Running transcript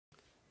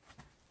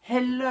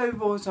Hello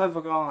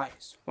voiceover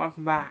guys,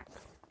 welcome back.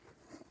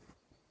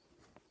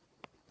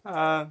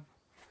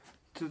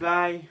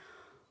 Today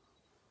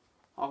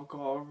I've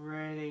got a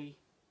really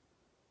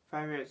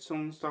favourite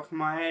song stuck in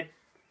my head,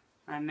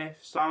 and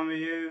if some of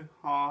you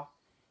are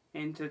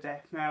into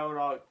death metal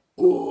like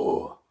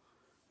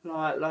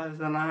loads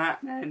of that,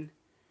 then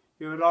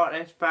you would like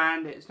this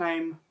band. It's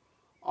named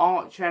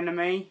Arch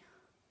Enemy.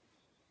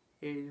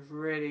 It's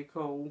really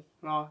cool.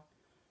 Like,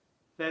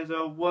 there's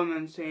a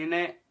woman singing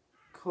it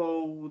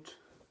called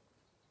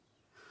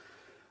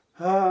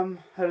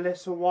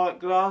Alyssa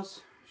Whiteglass.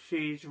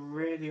 She's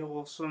really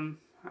awesome,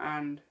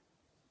 and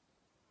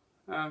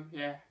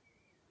yeah,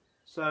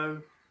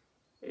 so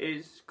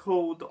it's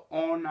called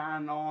On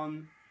and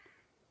On.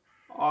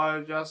 I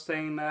just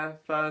sing the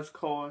first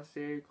chorus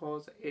here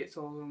because it's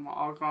awesome.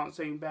 I can't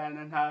sing better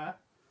than her,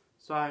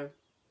 so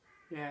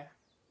yeah.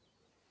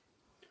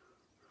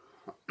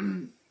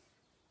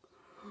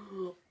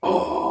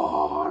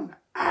 On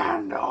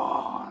and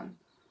on,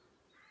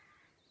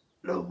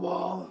 the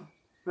wall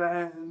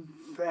then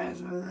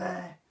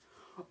there.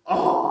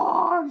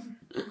 On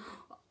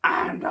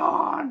and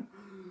on,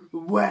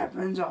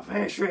 weapons of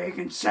history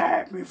can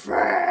set me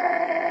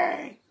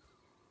free.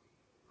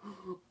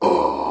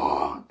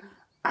 On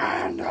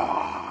and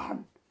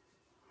on,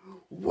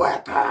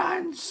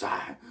 weapons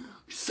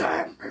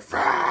set me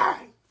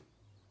free.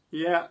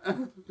 Yeah,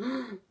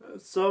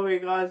 sorry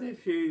guys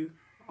if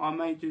I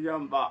made you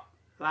jump, but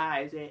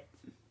that is it.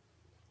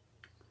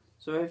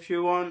 So if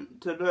you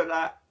want to look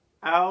that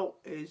out,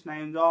 it's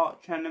named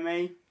Arch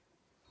Enemy.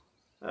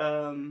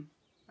 And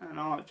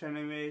Arch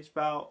Enemy is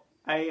spelled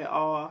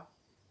A-R-C-H-N-E-M,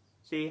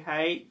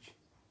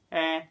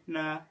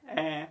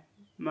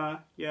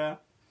 yeah.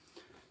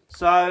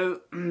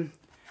 So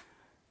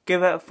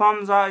give it a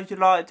thumbs up if you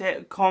liked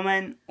it,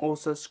 comment or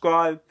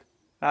subscribe.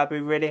 That'd be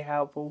really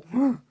helpful.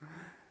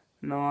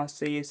 And I'll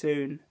see you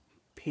soon.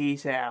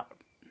 Peace out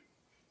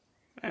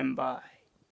and bye.